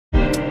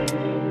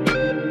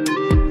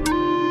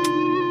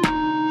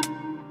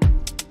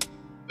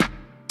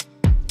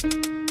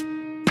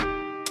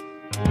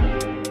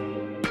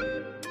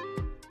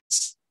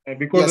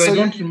Because I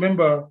don't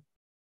remember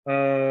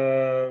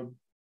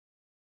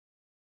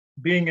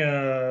being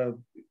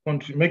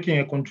making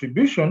a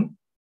contribution,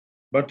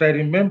 but I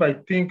remember I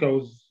think I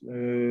was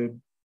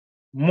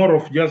more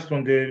of just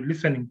on the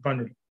listening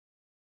panel.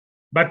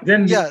 But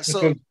then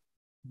so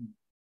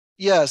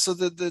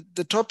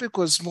the topic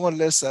was more or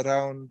less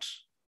around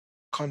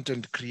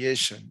content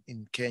creation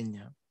in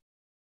Kenya.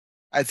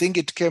 I think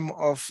it came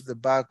off the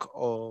back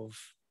of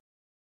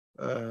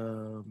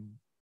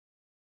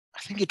I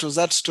think it was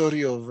that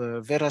story of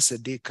Vera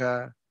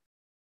Sedika,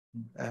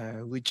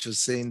 which was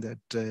saying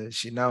that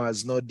she now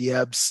has no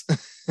diabs.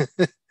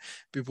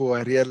 People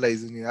were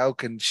realizing, how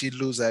can she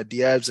lose her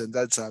diabs, and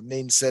that's her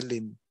main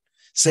selling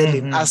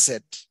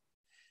asset.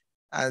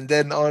 And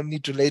then only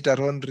to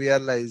later on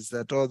realize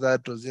that all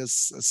that was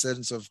just a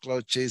sense of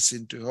clout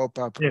chasing to help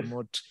her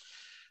promote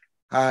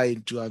her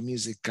into her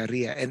music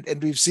career. And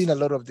we've seen a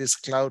lot of this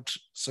clout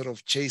sort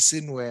of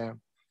chasing where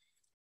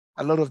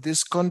a lot of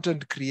these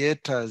content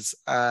creators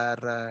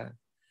are,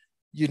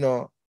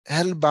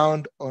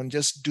 hellbound on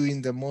just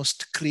doing the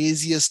most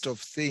craziest of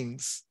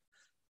things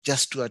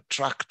just to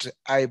attract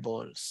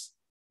eyeballs.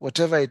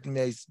 Whatever it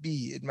might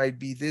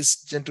be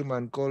this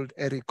gentleman called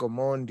Eric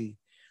Omondi,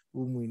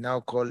 whom we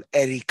now call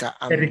Erica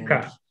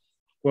Amondi.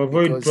 To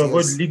avoid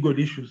legal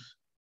issues.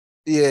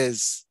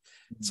 Yes.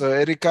 So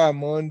Erica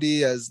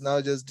Amondi has now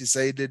just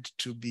decided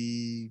to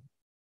be,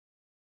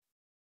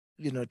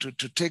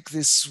 to take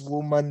this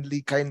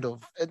womanly kind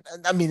of, and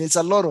I mean, it's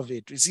a lot of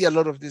it. We see a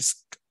lot of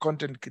this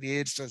content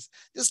creators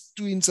just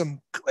doing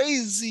some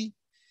crazy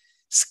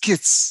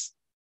skits.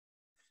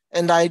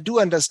 And I do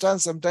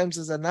understand sometimes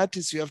as an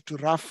artist, you have to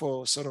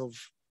ruffle, sort of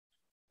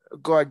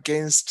go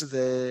against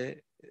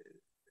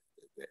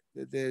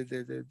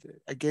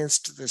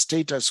against the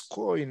status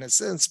quo in a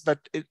sense, but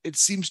it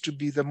seems to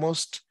be the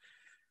most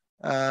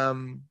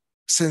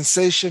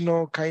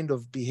sensational kind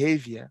of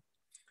behavior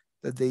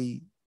that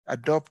they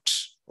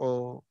adopt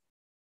or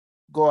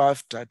go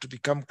after to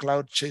become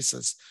clout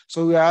chasers.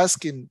 So we are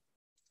asking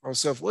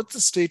ourselves, what's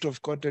the state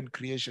of content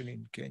creation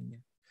in Kenya?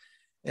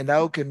 And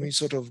how can we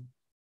sort of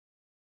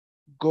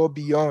go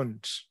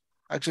beyond?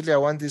 Actually, I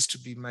want this to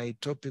be my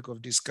topic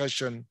of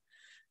discussion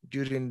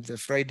during the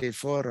Friday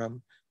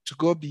forum, to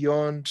go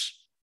beyond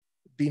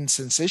being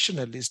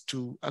sensationalist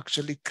to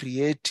actually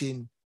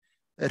creating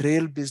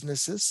real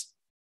businesses.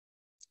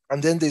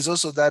 And then there's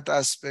also that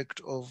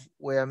aspect of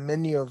where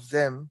many of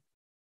them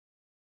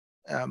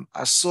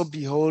are so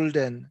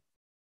beholden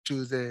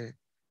to the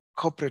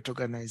corporate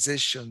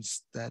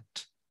organizations that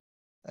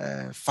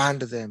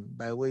fund them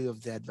by way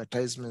of the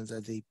advertisements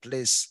that they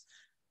place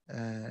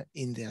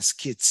in their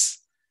skits.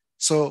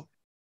 So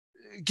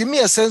give me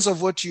a sense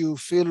of what you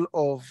feel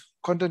of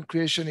content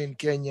creation in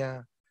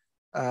Kenya,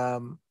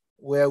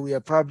 where we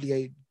are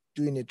probably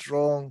doing it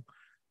wrong,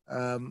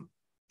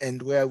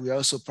 and where we are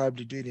also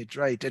probably doing it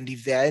right. And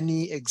if there are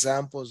any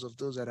examples of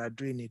those that are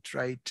doing it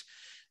right,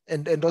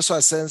 and also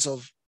a sense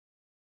of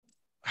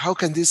how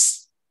can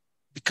this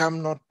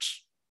become not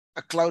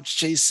a clout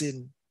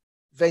chasing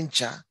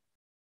venture,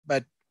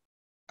 but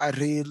a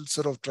real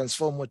sort of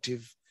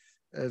transformative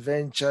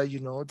venture,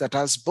 that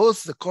has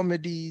both the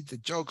comedy, the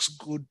jokes,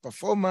 good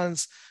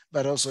performance,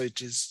 but also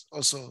it is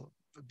also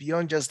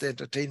beyond just the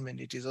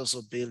entertainment, it is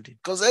also building.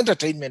 Because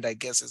entertainment, I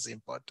guess, is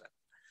important.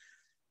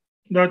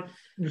 But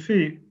you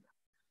see,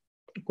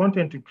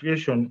 content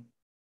creation,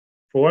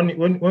 for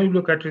when you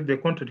look at it, the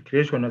content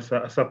creation as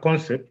a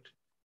concept,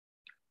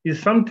 is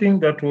something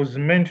that was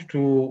meant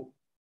to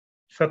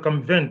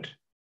circumvent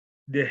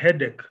the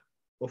headache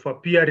of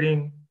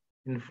appearing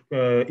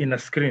in a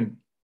screen.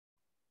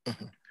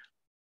 Mm-hmm.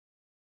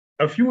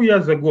 A few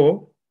years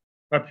ago,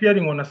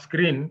 appearing on a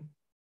screen,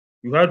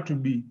 you had to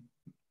be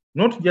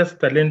not just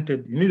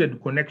talented, you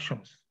needed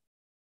connections.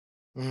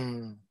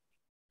 Mm.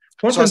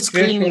 So a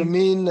screen, you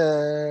mean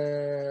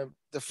the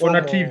form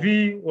on a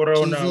TV or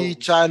on TV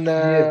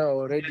channel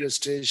or radio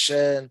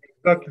station.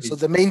 Exactly. So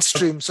the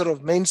mainstream, sort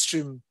of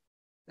mainstream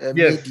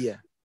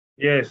media.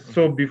 Yes. Mm-hmm.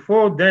 So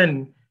before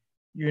then,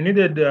 you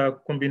needed a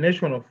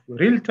combination of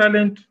real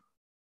talent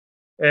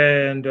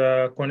and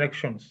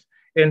connections.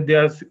 And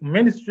there's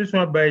many situations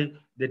whereby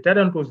the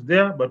talent was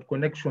there, but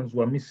connections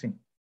were missing.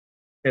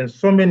 And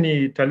so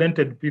many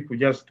talented people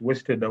just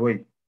wasted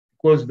away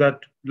because that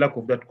lack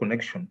of that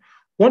connection.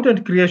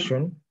 Content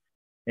creation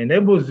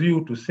enables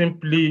you to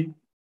simply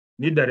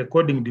need a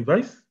recording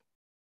device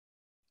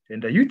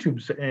and a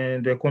YouTube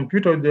and a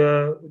computer,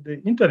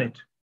 the internet,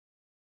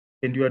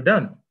 and you are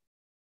done.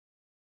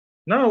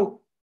 Now,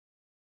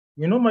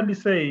 we normally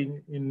say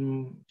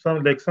in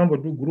like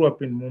somebody who grew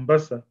up in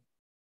Mombasa,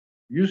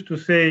 used to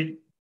say,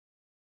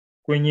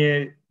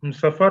 kwenye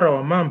msafara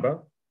wa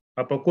mamba,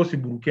 hapakosi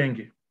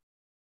burukenge.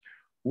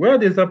 Where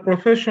there's a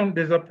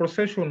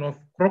procession of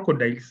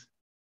crocodiles,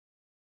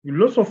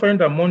 you'll also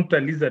find a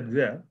monitor lizard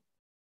there,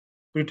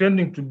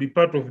 pretending to be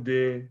part of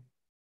the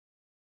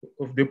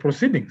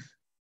proceedings.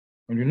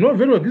 And you know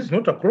very well this is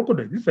not a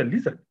crocodile, this is a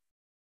lizard.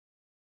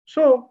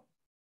 So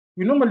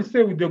we normally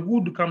say with the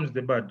good comes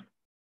the bad.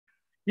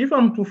 If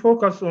I'm to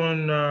focus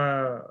on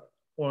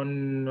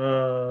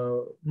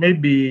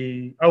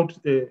maybe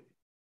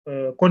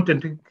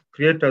content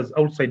creators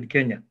outside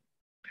Kenya,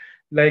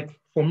 like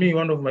for me,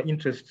 one of my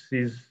interests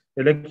is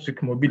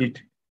electric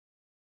mobility.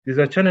 There's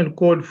a channel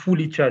called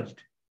Fully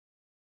Charged,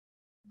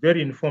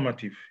 very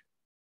informative.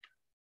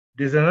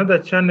 There's another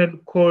channel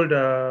called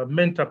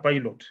Mentor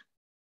Pilot.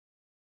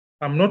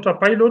 I'm not a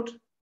pilot,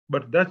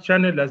 but that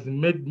channel has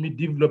made me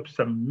develop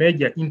some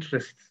major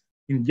interests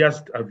in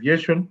just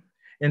aviation.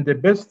 And the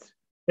best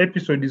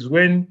episode is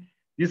when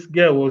this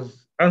guy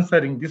was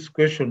answering this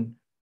question: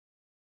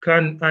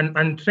 can an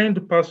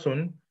untrained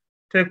person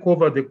take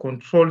over the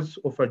controls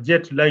of a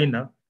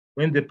jetliner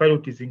when the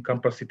pilot is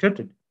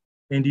incapacitated?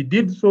 And he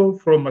did so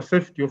from a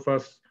safety of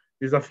us.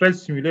 There's a flight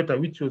simulator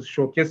which was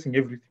showcasing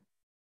everything.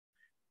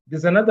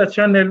 There's another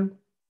channel,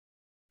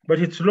 but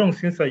it's long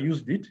since I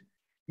used it.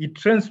 It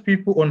trains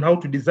people on how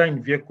to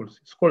design vehicles.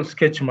 It's called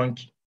Sketch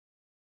Monkey.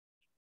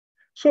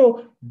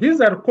 So these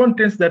are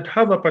contents that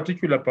have a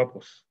particular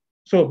purpose.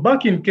 So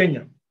back in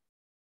Kenya,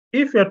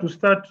 if you are to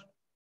start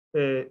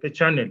a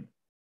channel,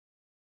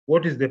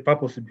 what is the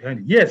purpose behind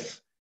it?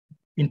 Yes,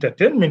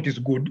 entertainment is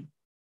good.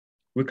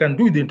 We can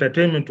do the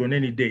entertainment on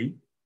any day,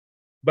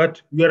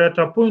 but we are at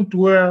a point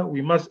where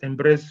we must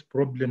embrace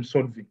problem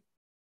solving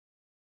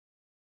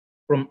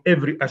from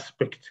every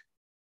aspect.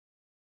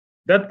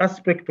 That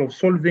aspect of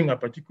solving a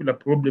particular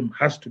problem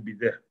has to be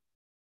there,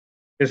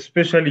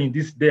 especially in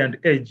this day and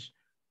age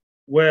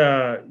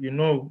where,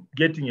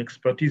 getting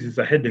expertise is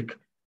a headache.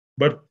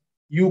 But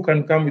you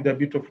can come with a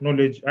bit of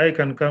knowledge, I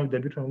can come with a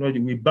bit of knowledge,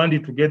 we band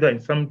it together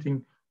and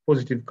something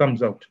positive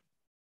comes out.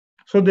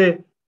 So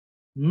the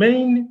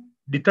main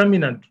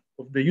determinant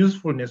of the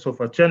usefulness of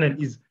a channel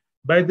is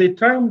by the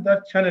time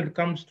that channel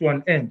comes to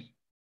an end,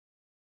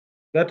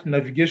 that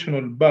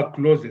navigational bar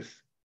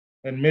closes,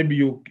 and maybe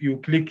you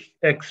click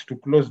X to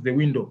close the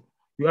window.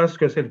 You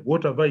ask yourself,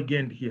 what have I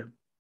gained here?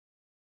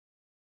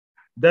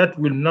 That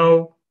will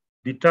now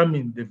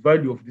determine the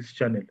value of this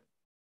channel.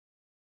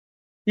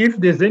 If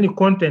there's any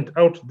content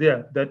out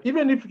there that,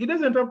 even if it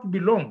doesn't have to be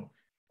long,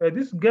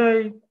 this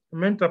guy,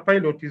 Mentor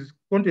Pilot, his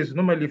content is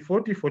normally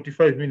 40,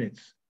 45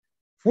 minutes.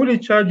 Fully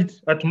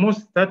Charged at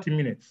most 30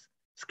 minutes.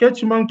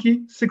 Sketch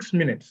Monkey, 6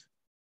 minutes.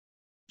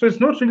 So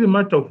it's not really a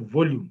matter of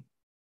volume.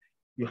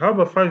 You have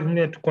a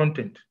 5-minute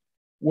content.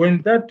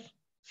 When that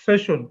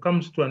session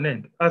comes to an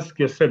end, ask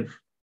yourself,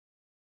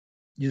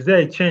 is there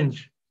a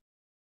change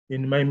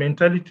in my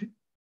mentality?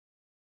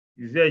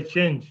 Is there a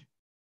change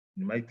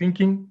in my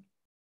thinking?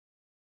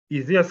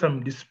 Is there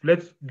some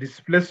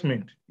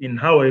displacement in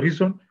how I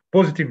reason?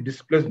 Positive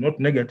displacement, not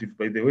negative,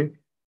 by the way.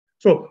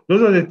 So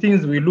those are the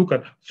things we look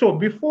at. So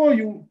before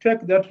you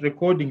take that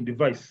recording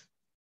device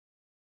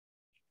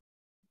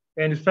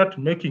and start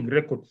making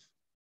records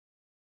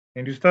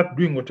and you start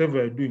doing whatever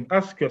you're doing,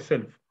 ask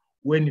yourself,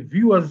 when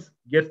viewers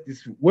get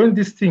this, when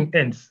this thing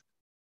ends,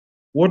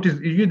 what is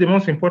the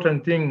most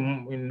important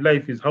thing in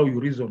life is how you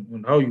reason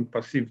and how you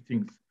perceive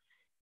things.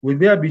 Will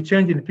there be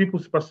change in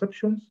people's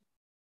perceptions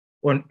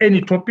on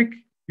any topic?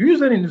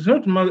 Usually it's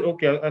not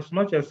okay as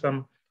much as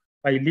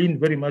I lean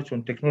very much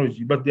on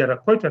technology, but there are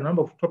quite a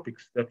number of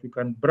topics that we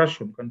can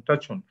brush on, can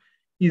touch on.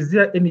 Is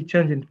there any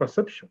change in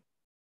perception?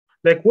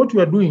 Like what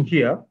we are doing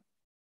here,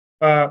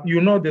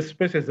 the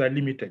spaces are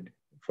limited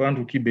for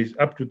Andrew Kibe,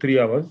 up to 3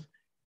 hours,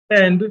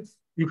 and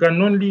you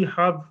can only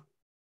have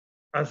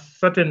a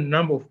certain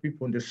number of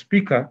people on the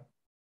speaker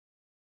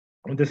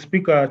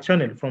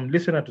channel, from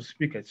listener to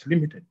speaker. It's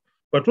limited.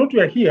 But what we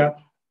are here,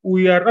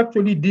 we are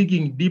actually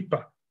digging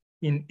deeper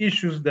in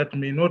issues that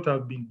may not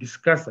have been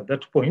discussed at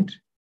that point.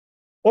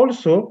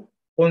 Also,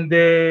 on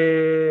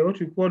the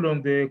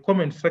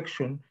comment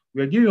section,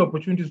 we are giving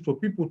opportunities for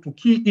people to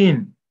key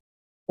in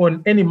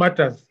on any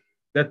matters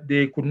that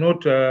they could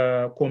not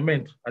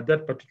comment at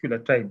that particular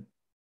time,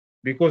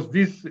 because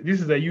this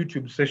is a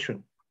YouTube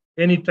session.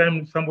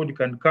 Anytime somebody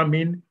can come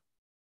in,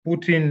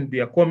 put in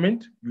their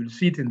comment, you'll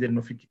see it in the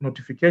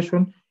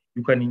notification,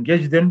 you can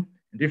engage them,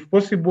 and if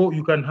possible,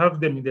 you can have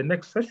them in the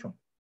next session.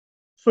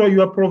 So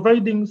you are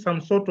providing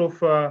some sort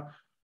of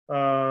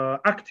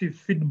active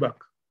feedback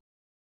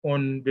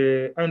on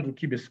the Andrew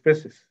Kibe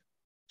spaces.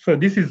 So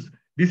this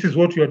is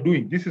what you are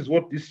doing. This is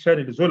what this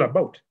channel is all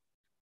about.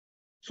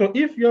 So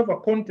if you have a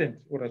content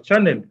or a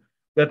channel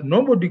that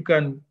nobody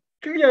can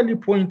clearly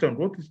point on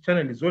what this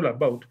channel is all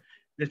about,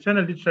 the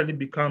channel literally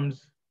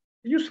becomes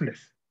useless.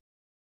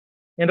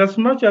 And as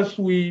much as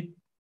we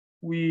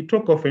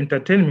talk of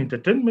entertainment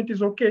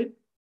is okay,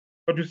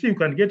 but you see, you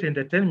can get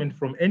entertainment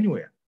from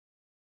anywhere.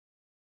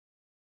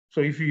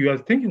 So if you are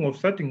thinking of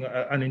starting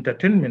an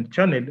entertainment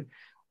channel,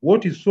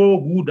 what is so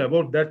good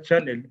about that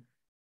channel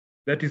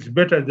that is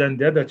better than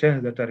the other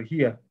channels that are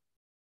here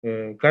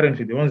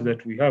currently, the ones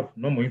that we have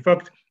normal? In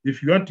fact,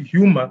 if you want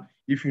humor,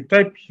 if you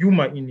type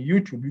humor in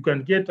YouTube, you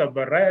can get a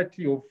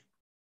variety of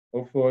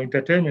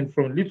entertainment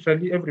from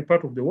literally every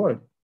part of the world.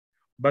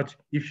 But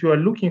if you are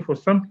looking for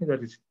something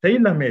that is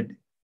tailor-made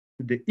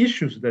to the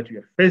issues that you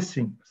are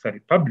facing as a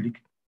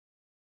republic,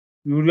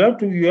 you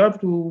have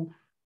to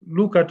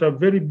look at a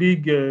very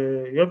big,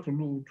 you have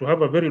to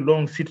have a very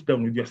long sit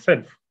down with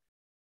yourself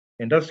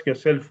and ask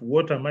yourself,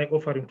 what am I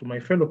offering to my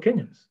fellow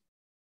Kenyans?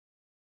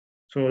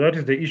 So that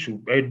is the issue.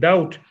 I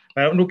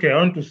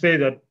want to say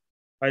that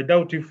I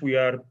doubt if we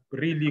are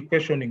really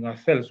questioning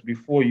ourselves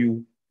before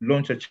you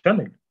launch a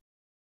channel.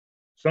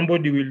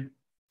 Somebody will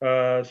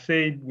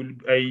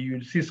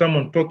you'll see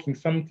someone talking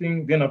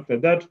something, then after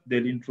that,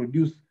 they'll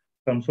introduce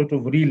some sort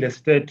of real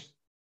estate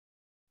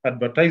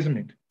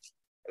advertisement.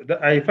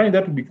 I find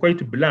that to be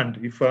quite bland.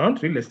 If I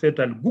want real estate,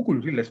 I'll Google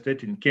real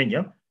estate in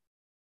Kenya,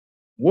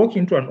 walk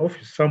into an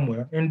office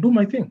somewhere and do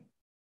my thing.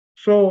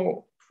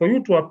 So for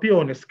you to appear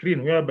on a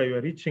screen whereby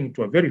you're reaching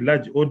to a very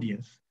large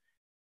audience,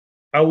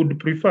 I would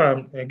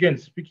prefer, again,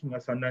 speaking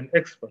as an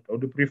expert, I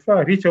would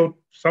prefer reach out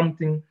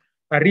something,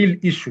 a real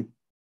issue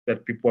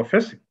that people are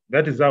facing.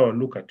 That is how I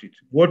look at it.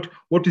 What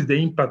is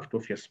the impact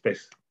of your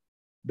space?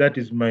 That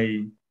is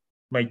my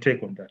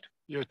take on that.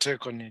 Your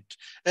take on it.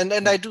 And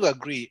I do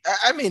agree.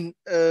 I mean,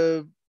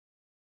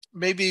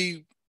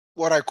 maybe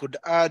what I could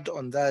add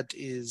on that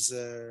is,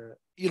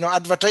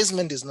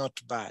 advertisement is not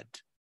bad.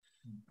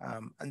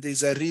 And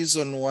there's a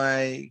reason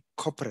why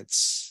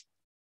corporates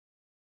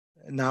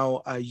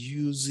now are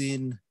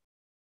using,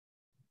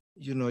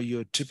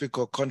 your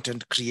typical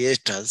content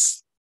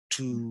creators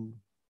to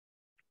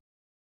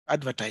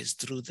advertise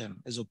through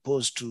them, as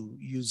opposed to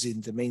using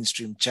the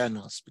mainstream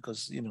channels,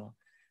 because,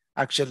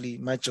 actually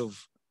much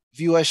of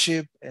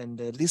viewership and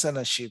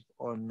listenership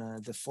on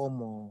the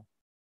formal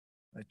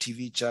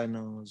TV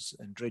channels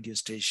and radio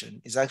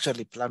station is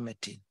actually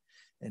plummeting,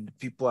 and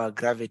people are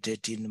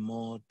gravitating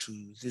more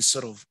to this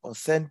sort of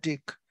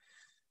authentic,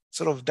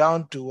 sort of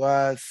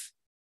down-to-earth,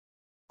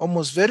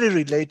 almost very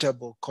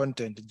relatable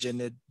content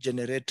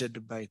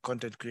generated by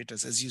content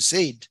creators. As you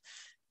said,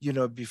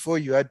 before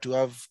you had to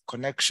have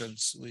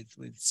connections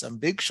with some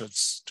big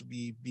shots to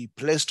be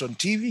placed on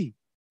TV.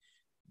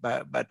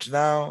 But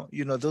now,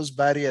 those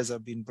barriers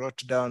have been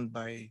brought down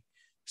by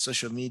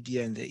social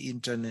media and the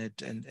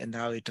internet, and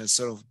how it has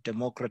sort of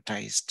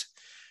democratized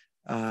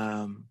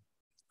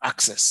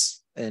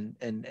access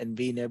and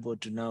being able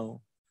to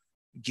now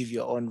give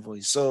your own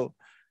voice. So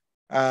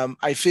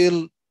I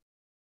feel,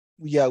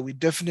 we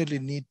definitely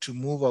need to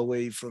move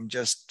away from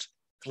just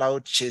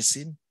cloud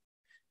chasing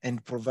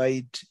and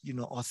provide,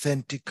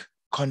 authentic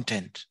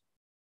content.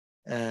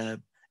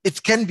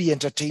 It can be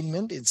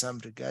entertainment in some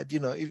regard.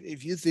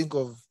 If you think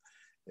of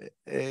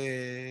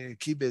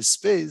Kibe's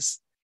space,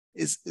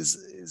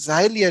 is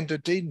highly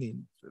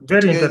entertaining.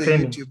 Very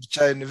entertaining. The YouTube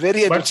channel,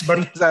 very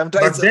entertaining.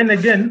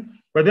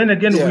 But then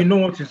again, yeah, we know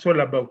what it's all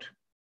about.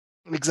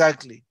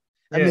 Exactly.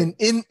 Yeah. I mean,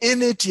 in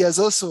it, he has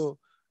also,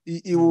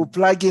 he will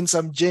plug in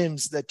some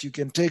gems that you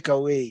can take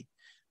away,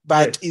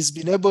 but he's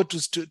been able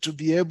to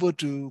be able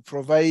to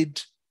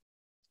provide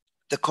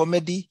the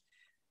comedy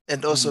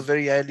and also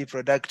very highly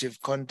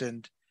productive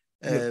content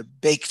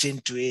baked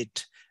into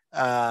it.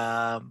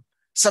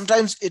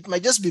 Sometimes it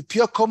might just be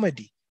pure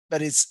comedy,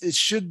 but it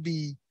should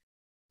be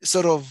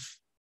sort of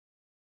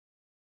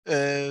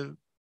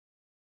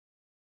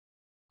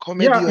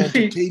comedy or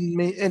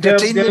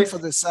entertainment for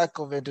the sake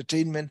of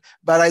entertainment.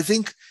 But I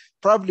think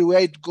probably where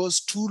it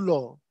goes too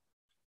low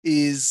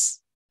is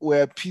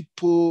where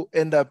people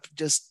end up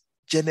just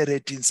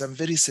generating some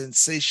very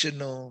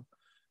sensational,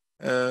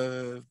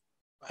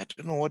 I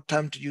don't know what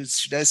term to use.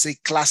 Should I say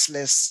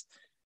classless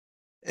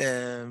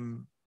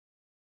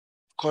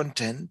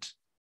content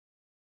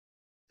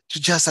to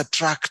just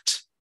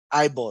attract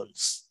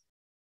eyeballs?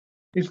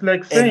 It's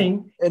like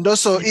saying, and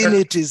also in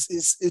it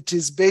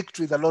is baked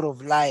with a lot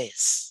of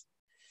lies,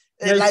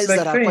 lies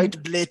that are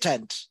quite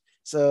blatant.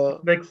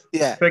 So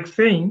it's like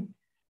saying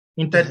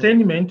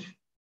entertainment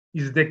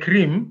is the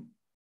cream,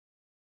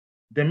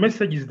 the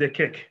message is the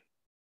cake.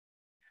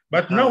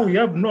 But now we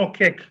have no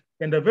cake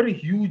and a very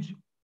huge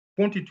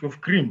quantity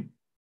of cream.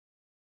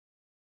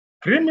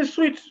 Cream is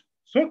sweet.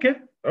 It's okay.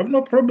 I have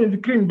no problem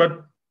with cream,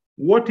 but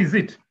what is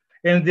it?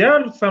 And there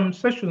are some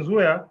sessions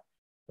where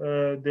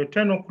the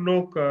 10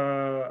 o'clock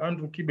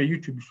Andrew Kibe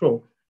YouTube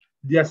show,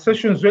 there are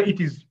sessions where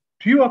it is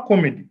pure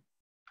comedy.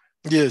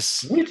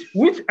 Yes.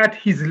 Which at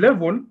his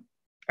level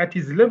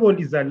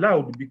is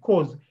allowed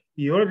because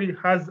he already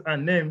has a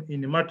name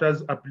in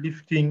matters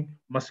uplifting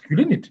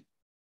masculinity.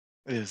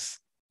 Yes.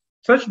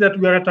 Such that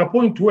we are at a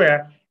point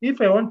where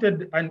if I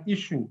wanted an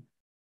issue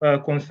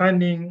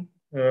concerning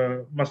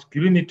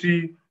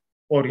masculinity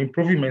or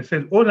improving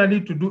myself, all I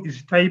need to do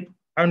is type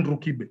Andrew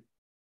Kibe.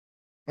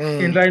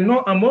 And I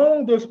know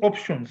among those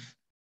options,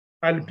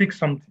 I'll pick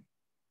something.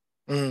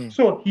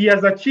 So he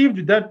has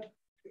achieved that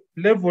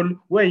level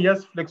where he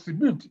has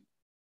flexibility.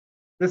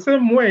 The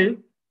same way,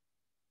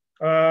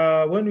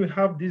 when we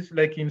have this,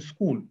 like in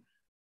school,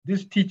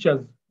 these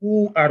teachers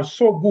who are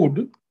so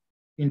good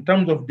in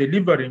terms of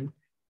delivering,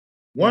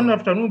 one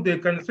afternoon they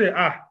can say,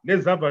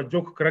 let's have a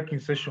joke cracking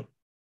session.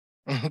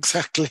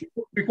 Exactly.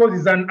 Because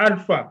he's an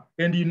alpha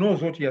and he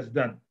knows what he has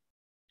done.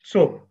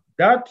 So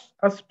that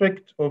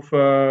aspect of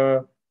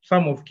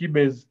some of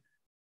Kibe's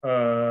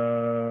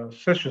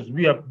sessions,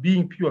 we are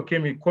being pure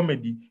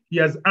comedy, he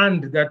has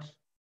earned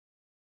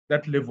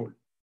that level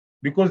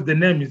because the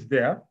name is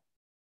there,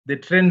 the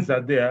trends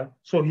are there,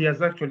 so he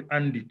has actually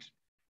earned it.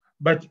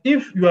 But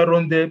if you are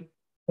on the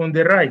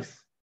rise,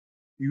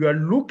 you are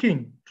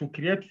looking to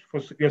create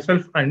for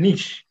yourself a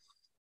niche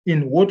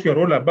in what you're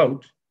all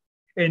about,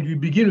 and you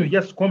begin with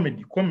just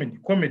comedy,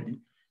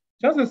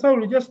 chances are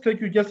will just take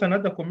you just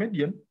another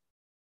comedian.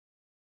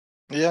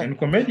 Yeah. And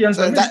comedians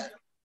so are that,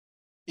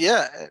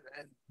 yeah,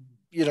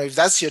 if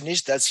that's your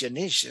niche, that's your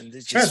niche, and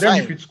which is then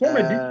fine. if it's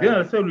comedy, then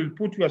I say we'll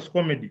put you as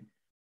comedy.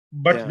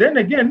 But then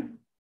again,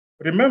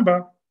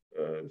 remember,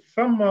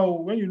 somehow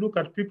when you look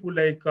at people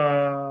like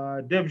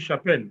Dave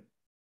Chappelle,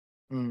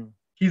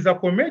 he's a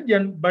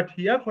comedian, but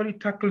he actually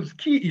tackles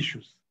key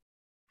issues.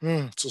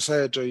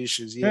 Societal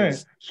issues,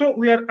 yes. So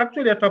we are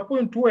actually at a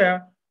point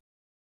where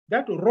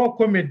that raw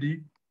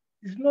comedy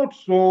is not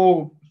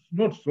so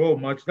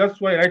much. That's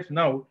why right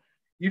now,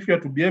 if you are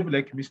to behave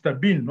like Mr.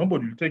 Bean,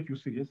 nobody will take you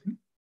seriously.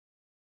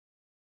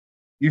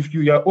 If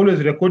you are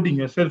always recording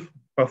yourself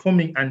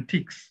performing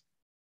antics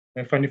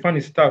and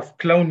funny stuff,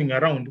 clowning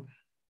around,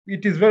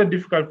 it is very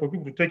difficult for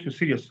people to take you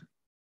seriously.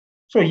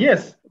 So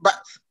yes.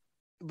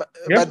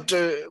 But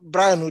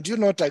Brian, would you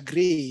not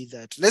agree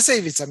that, let's say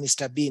if it's a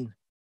Mr. Bean,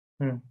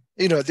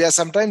 there are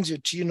sometimes you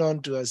tune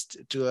on to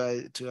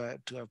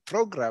a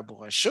program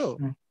or a show.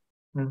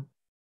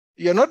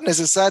 You're not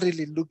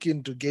necessarily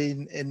looking to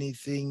gain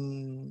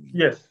anything.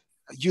 Yes.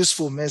 A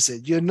useful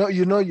message.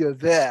 You're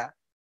there.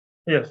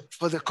 Yes.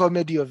 For the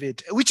comedy of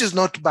it, which is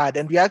not bad.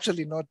 And we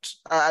actually not,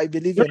 I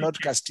believe you're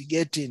not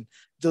castigating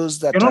those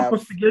that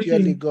have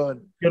purely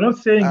gone. You're not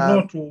saying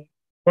no to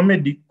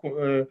comedic,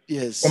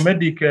 yes.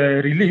 comedic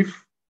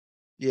relief.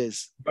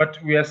 Yes. But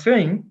we are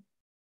saying,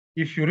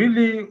 if you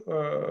really,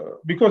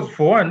 because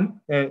for one,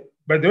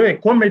 by the way,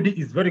 comedy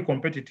is very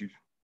competitive.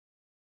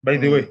 By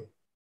the way,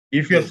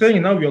 if you're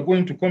saying now you're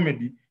going to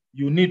comedy,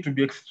 you need to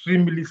be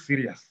extremely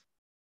serious.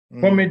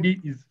 Comedy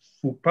is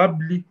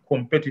superbly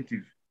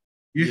competitive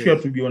if you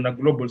have to be on a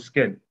global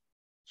scale.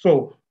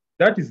 So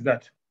that is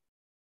that.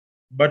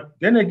 But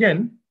then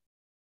again,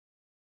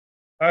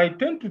 I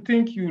tend to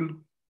think you'll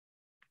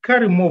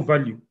carry more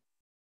value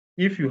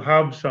if you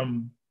have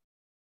some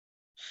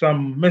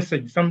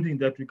message, something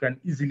that we can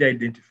easily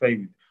identify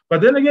with.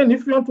 But then again,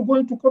 if you want to go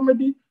into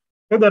comedy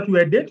so that we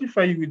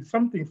identify you with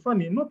something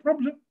funny, no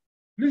problem.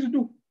 Please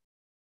do.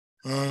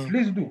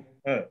 Please do.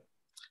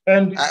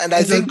 And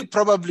I think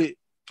probably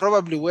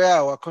where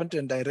our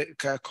content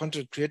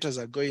creators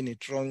are going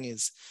it wrong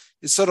is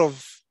sort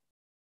of,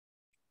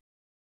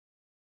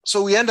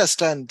 so we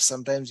understand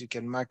sometimes you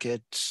can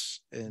market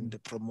and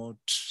promote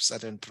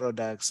certain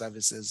products,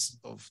 services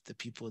of the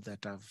people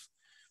that have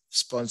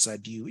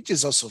sponsored you, which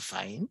is also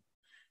fine.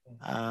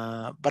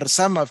 But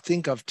some have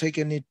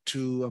taken it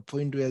to a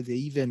point where they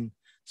even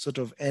sort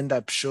of end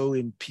up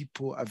showing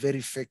people a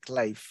very fake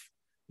life,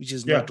 which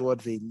is not what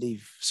they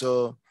live.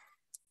 So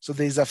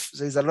there's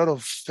a lot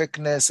of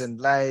fakeness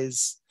and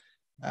lies.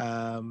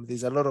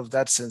 There's a lot of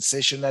that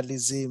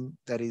sensationalism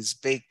that is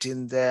baked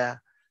in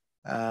there,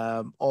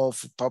 all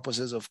for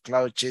purposes of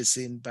cloud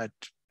chasing. But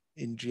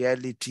in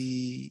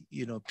reality,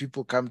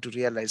 people come to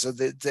realize. So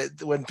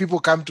when people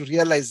come to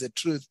realize the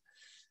truth,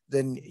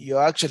 then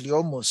you're actually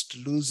almost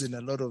losing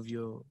a lot of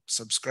your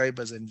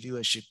subscribers and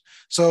viewership.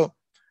 So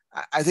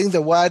I think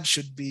the word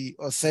should be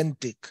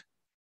authentic,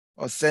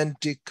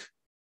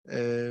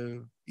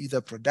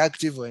 either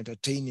productive or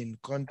entertaining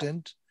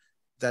content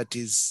that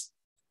is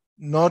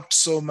not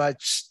so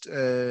much,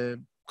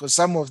 because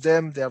some of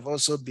them, they have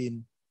also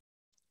been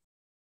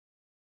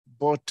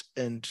bought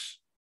and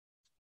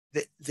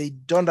they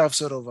don't have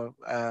sort of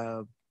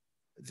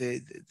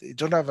they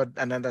don't have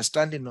an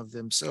understanding of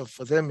themselves.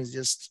 For them, it's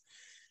just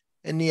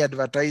any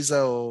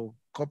advertiser or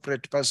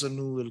corporate person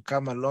who will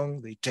come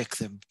along, they take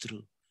them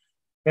through.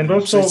 And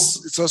also,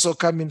 so it's also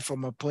coming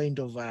from a point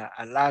of a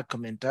lack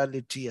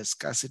mentality, a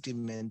scarcity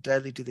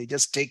mentality. They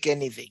just take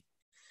anything.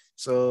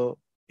 So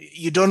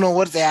you don't know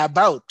what they're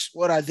about.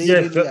 What are they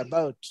really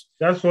about?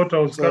 That's what I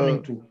was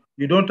coming to.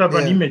 You don't have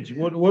an image.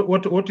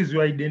 What is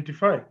your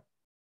identifier?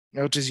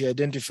 What is your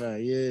identifier?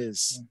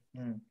 Yes.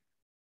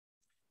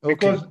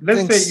 Because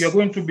let's say you're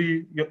going to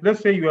be,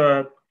 let's say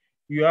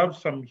you have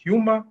some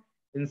humor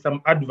in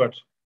some advert.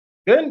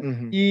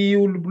 Then you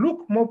will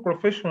look more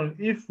professional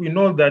if we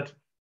know that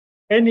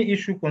any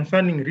issue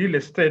concerning real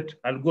estate,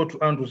 I'll go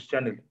to Andrew's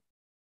channel.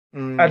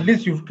 At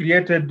least you've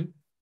created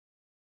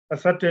a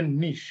certain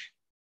niche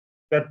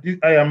that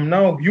I am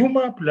now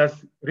humor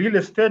plus real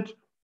estate.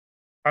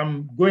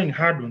 I'm going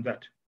hard on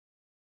that.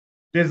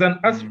 There's an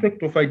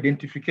aspect of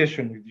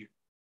identification with you.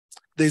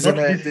 There's an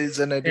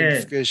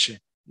identification.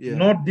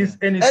 Not this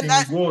anything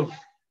goes.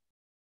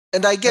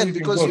 And again,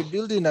 because you're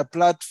building a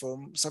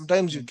platform,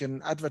 sometimes you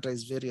can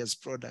advertise various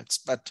products,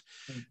 but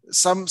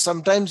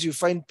sometimes you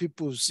find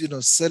people,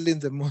 selling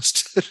the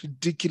most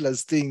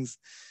ridiculous things.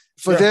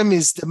 For them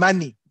is the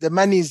money. The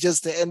money is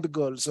just the end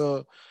goal.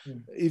 So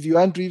if you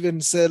want to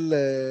even sell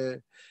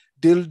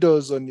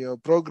dildos on your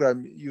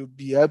program, you'll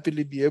be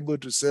happily be able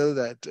to sell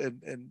that,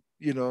 and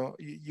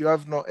you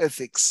have no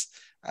ethics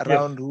Yes.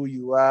 around who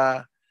you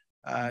are.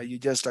 You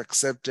just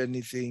accept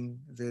anything.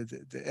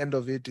 The end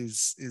of it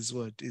is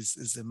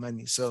the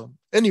money. So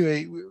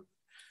anyway,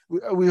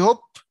 we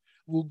hope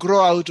we'll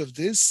grow out of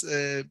this.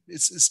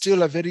 It's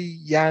still a very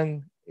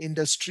young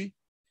industry,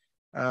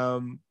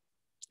 and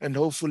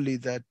hopefully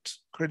that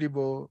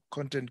credible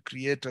content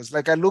creators,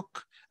 like I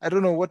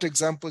don't know what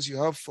examples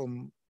you have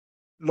from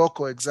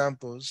local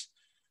examples,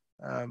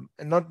 and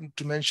not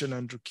to mention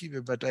Andrew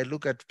Kibe, but I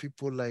look at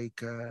people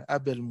like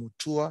Abel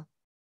Mutua.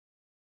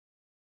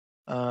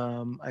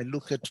 I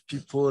look at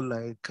people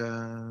like,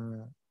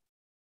 can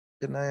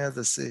I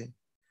other say,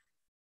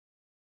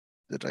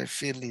 that I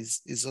feel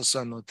is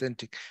also an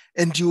authentic.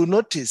 And you will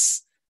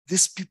notice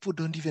these people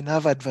don't even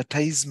have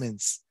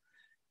advertisements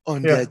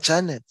on their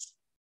channels.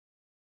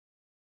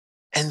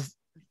 And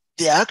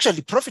they're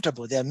actually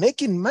profitable. They're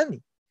making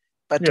money.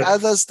 But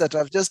others that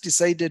have just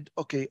decided,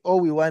 okay, all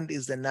we want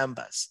is the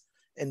numbers,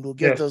 and we'll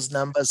get those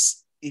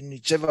numbers in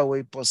whichever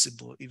way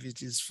possible. If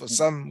it is for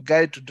some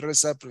guy to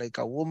dress up like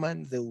a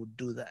woman, they would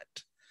do that.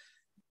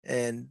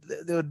 And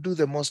they would do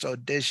the most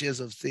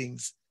audacious of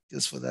things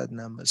just for that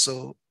number.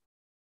 So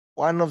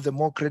one of the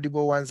more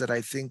credible ones that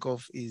I think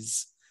of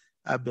is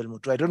Abel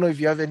Mutu. I don't know if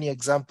you have any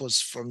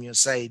examples from your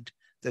side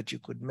that you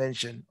could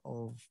mention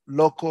of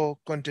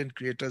local content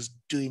creators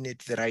doing it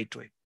the right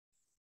way.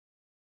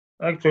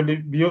 Actually,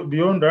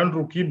 beyond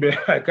Andrew Kibe,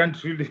 I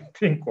can't really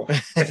think of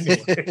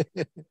anyone.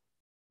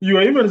 You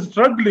are even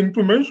struggling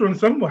to mention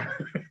someone.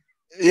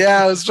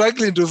 Yeah, I was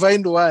struggling to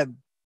find one.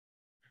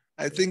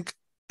 I think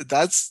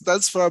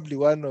that's probably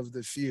one of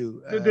the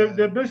few.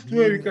 The best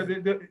way we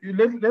can,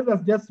 let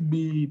us just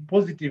be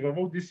positive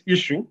about this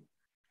issue,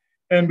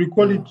 and we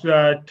call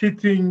it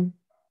teething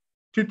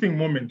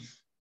moments.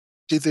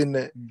 Teething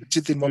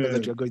moment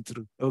that you're going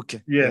through.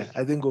 Okay. Yes.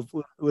 Yeah, I think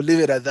we'll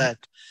leave it at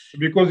that.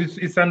 Because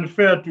it's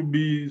unfair to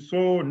be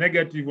so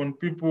negative on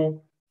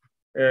people.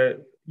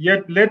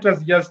 Yet let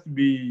us just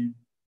be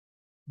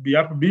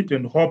upbeat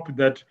and hope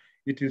that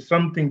it is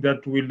something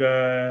that will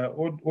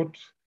what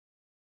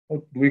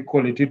do we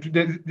call it?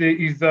 There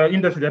is an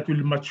industry that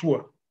will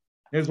mature.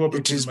 Let's hope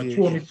it will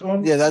mature on its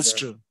own. Yeah, that's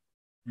true.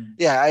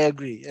 Yeah, I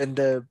agree.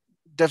 And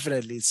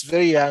definitely, it's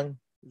very young.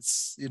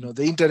 It's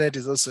the internet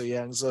is also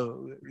young.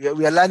 So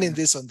we are learning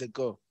this on the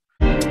go.